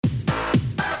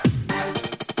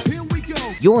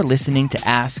You're listening to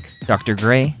Ask Dr.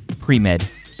 Gray Pre-Med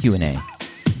Q&A.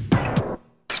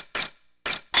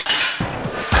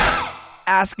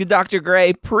 Ask Dr.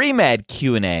 Gray Pre-Med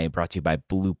Q&A brought to you by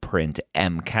Blueprint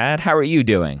MCAT. How are you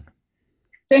doing?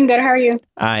 Doing good. How are you?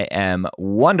 I am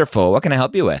wonderful. What can I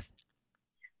help you with?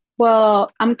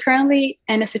 Well, I'm currently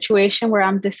in a situation where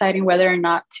I'm deciding whether or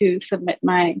not to submit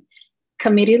my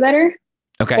committee letter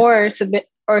or submit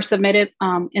it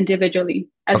individually,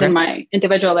 as in my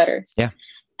individual letters. Yeah.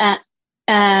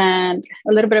 And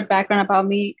a little bit of background about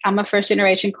me. I'm a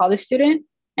first-generation college student,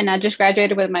 and I just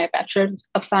graduated with my Bachelor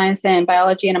of Science in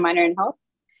Biology and a minor in Health.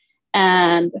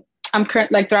 And I'm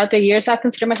throughout the years, I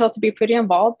consider myself to be pretty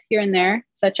involved here and there,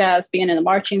 such as being in a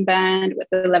marching band with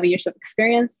 11 years of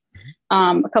experience,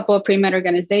 a couple of pre-med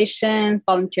organizations,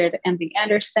 volunteered at MD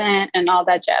Anderson, and all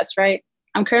that jazz, right?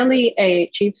 I'm currently a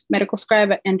chief medical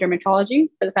scribe in dermatology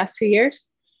for the past 2 years.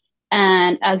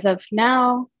 And as of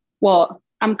now,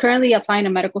 I'm currently applying to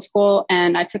medical school,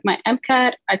 and I took my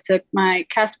MCAT, I took my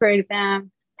CASPER exam,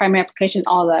 primary application,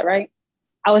 all of that, right?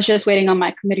 I was just waiting on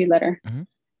my committee letter.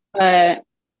 But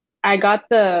I got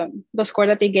the score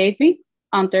that they gave me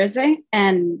on Thursday,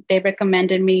 and they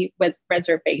recommended me with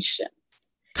reservations.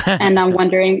 And I'm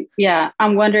wondering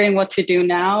what to do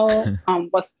now.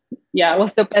 What's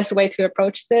the best way to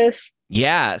approach this?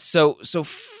 Yeah. So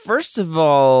first of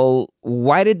all,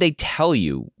 why did they tell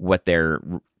you what their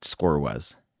score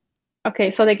was? Okay,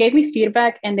 so they gave me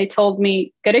feedback, and they told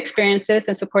me good experiences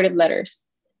and supported letters.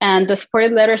 And the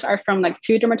supported letters are from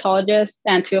 2 dermatologists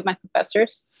and 2 of my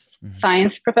professors,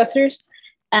 science professors.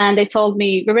 And they told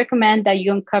me, we recommend that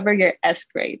you uncover your S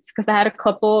grades, because I had a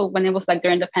couple when it was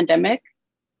during the pandemic.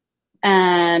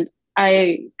 And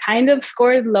I kind of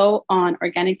scored low on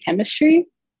organic chemistry,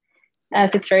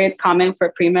 as it's very common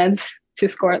for pre-meds to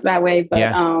score it that way.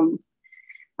 But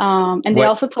and they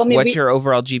also told me, what's your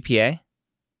overall GPA?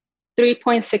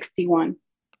 3.61.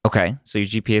 Okay, so your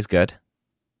GPA is good.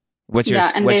 What's your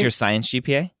science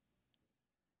GPA?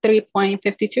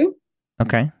 3.52.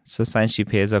 Okay, so science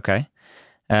GPA is okay.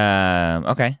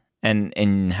 Okay,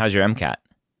 and how's your MCAT?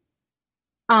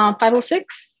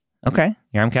 506. Okay,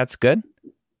 your MCAT's good.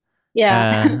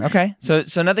 Yeah. Okay, so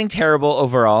nothing terrible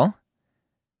overall.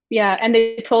 Yeah, and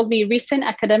they told me recent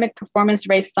academic performance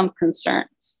raised some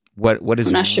concerns. What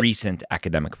is recent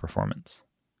academic performance?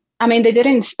 I mean, they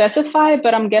didn't specify,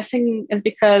 but I'm guessing it's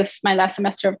because my last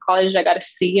semester of college, I got a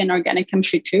C in organic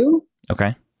chemistry 2.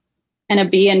 Okay. And a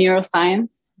B in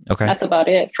neuroscience. Okay. That's about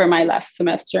it for my last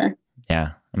semester.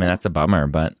 Yeah. I mean, that's a bummer,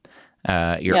 but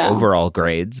your overall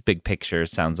grades, big picture,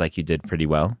 sounds like you did pretty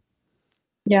well.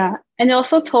 Yeah. And they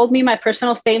also told me my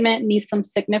personal statement needs some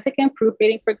significant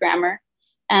proofreading for grammar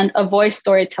and avoid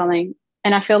storytelling.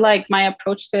 And I feel like my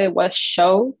approach to it was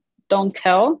show, don't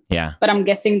tell. Yeah. But I'm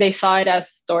guessing they saw it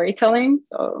as storytelling.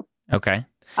 So okay.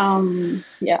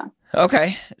 Yeah.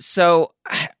 Okay. So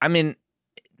I mean,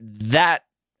 that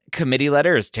committee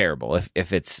letter is terrible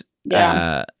if it's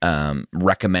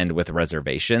recommend with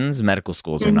reservations. Medical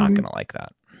schools are not going to like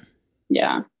that.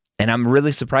 Yeah. And I'm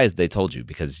really surprised they told you,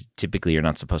 because typically you're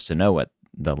not supposed to know what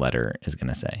the letter is going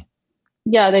to say.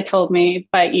 Yeah, they told me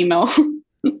by email.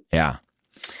 Yeah.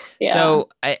 So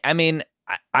I mean,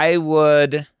 I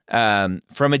would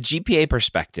from a GPA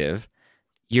perspective,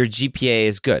 your GPA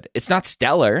is good. It's not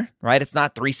stellar, right? It's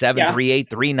not 3.7, 3.8,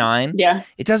 3.9. Yeah.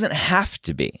 It doesn't have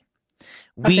to be.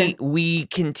 We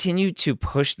continue to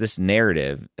push this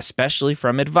narrative, especially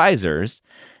from advisors,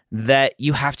 that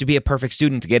you have to be a perfect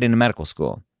student to get into medical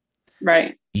school.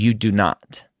 Right. You do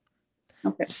not.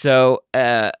 Okay. So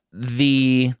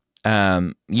your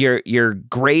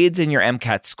grades and your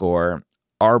MCAT score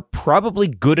are probably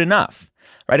good enough,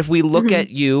 right? If we look at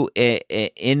you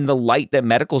in the light that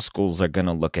medical schools are going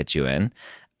to look at you in,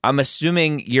 I'm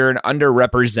assuming you're an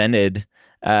underrepresented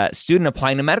student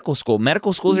applying to medical school.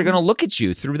 Medical schools are going to look at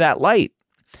you through that light.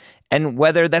 And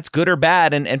whether that's good or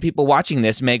bad, and people watching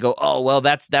this may go, oh, well,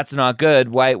 that's not good.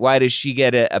 Why does she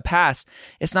get a pass?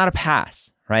 It's not a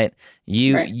pass, right?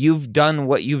 You've done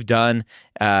what you've done.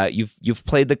 You've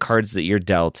played the cards that you're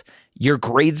dealt. Your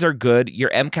grades are good. Your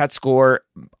MCAT score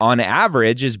on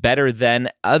average is better than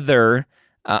other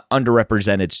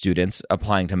underrepresented students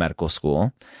applying to medical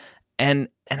school. And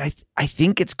I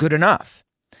think it's good enough,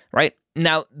 right?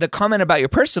 Now, the comment about your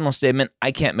personal statement,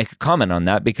 I can't make a comment on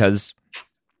that because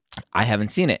I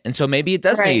haven't seen it. And so maybe it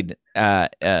does need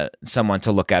someone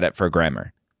to look at it for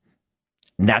grammar.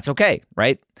 That's okay,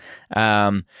 right?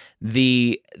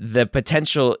 The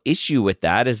potential issue with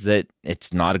that is that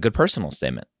it's not a good personal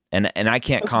statement. And I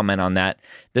can't comment on that.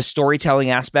 The storytelling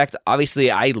aspect,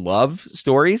 obviously I love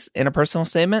stories in a personal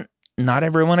statement. Not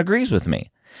everyone agrees with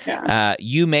me. Yeah.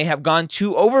 You may have gone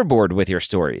too overboard with your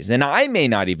stories, and I may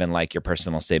not even like your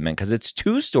personal statement because it's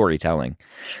too storytelling.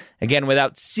 Again,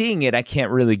 without seeing it, I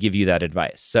can't really give you that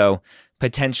advice. So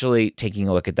potentially taking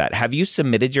a look at that. Have you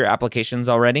submitted your applications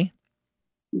already?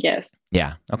 Yes.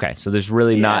 Yeah. Okay. So there's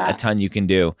really not a ton you can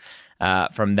do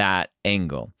from that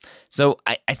angle. So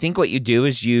I think what you do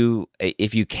is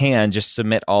if you can, just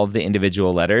submit all of the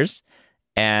individual letters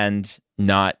and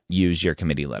not use your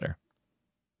committee letter.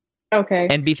 Okay.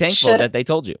 And be thankful that they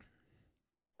told you.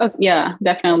 Oh, yeah,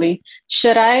 definitely.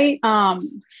 Should I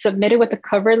submit it with a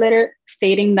cover letter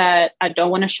stating that I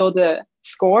don't want to show the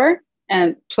score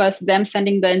and plus them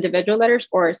sending the individual letters,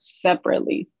 or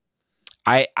separately?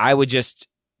 I would just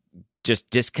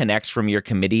disconnect from your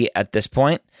committee at this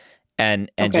point and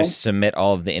just submit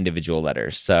all of the individual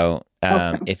letters. So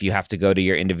if you have to go to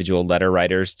your individual letter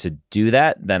writers to do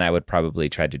that, then I would probably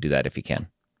try to do that if you can.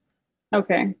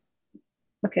 Okay,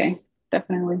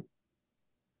 definitely.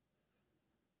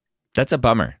 That's a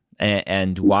bummer,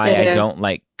 and why I don't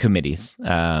like committees.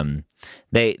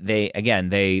 They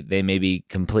may be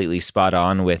completely spot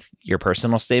on with your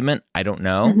personal statement. I don't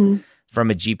know. Mm-hmm.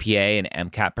 From a GPA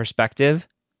and MCAT perspective,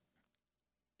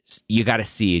 you got to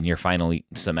see in your final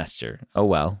semester. Oh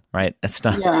well, right? It's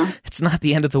not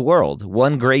the end of the world.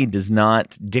 One grade does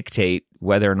not dictate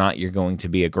whether or not you're going to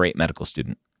be a great medical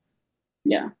student.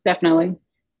 Yeah, definitely.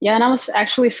 Yeah, and I was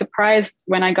actually surprised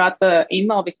when I got the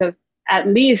email because at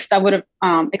least I would have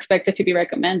expected to be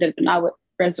recommended, but not with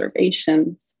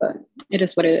reservations. But it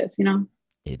is what it is,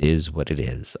 It is what it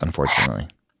is, unfortunately.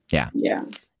 Yeah. Yeah.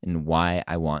 And why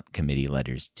I want committee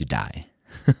letters to die.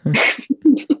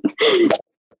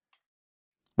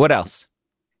 What else?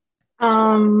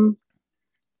 Well,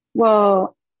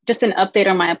 just an update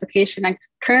on my application. I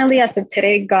currently, as of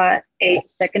today, got 8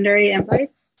 secondary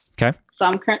invites. Okay. So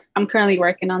I'm currently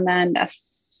working on that, and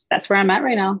that's where I'm at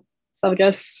right now. So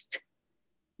just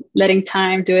letting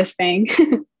time do its thing.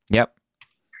 Yep.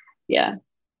 Yeah.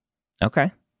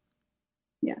 Okay.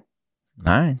 Yeah.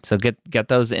 All right. So get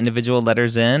those individual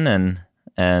letters in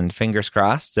and fingers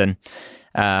crossed, and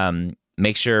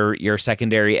make sure your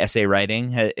secondary essay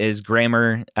writing is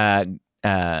grammar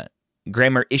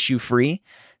issue free,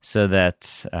 so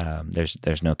that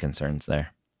there's no concerns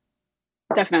there.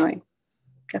 Definitely.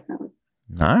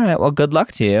 All right. Well, good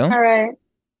luck to you. All right.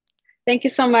 Thank you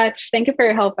so much. Thank you for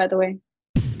your help, by the way.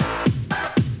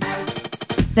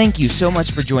 Thank you so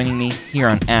much for joining me here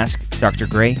on Ask Dr.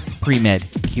 Gray Pre-Med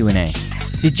Q&A.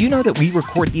 Did you know that we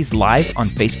record these live on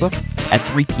Facebook at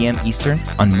 3 p.m. Eastern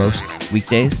on most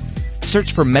weekdays?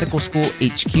 Search for Medical School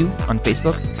HQ on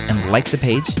Facebook and like the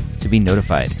page to be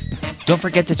notified. Don't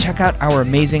forget to check out our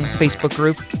amazing Facebook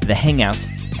group, The Hangout,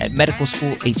 at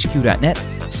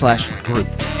medicalschoolhq.net/group.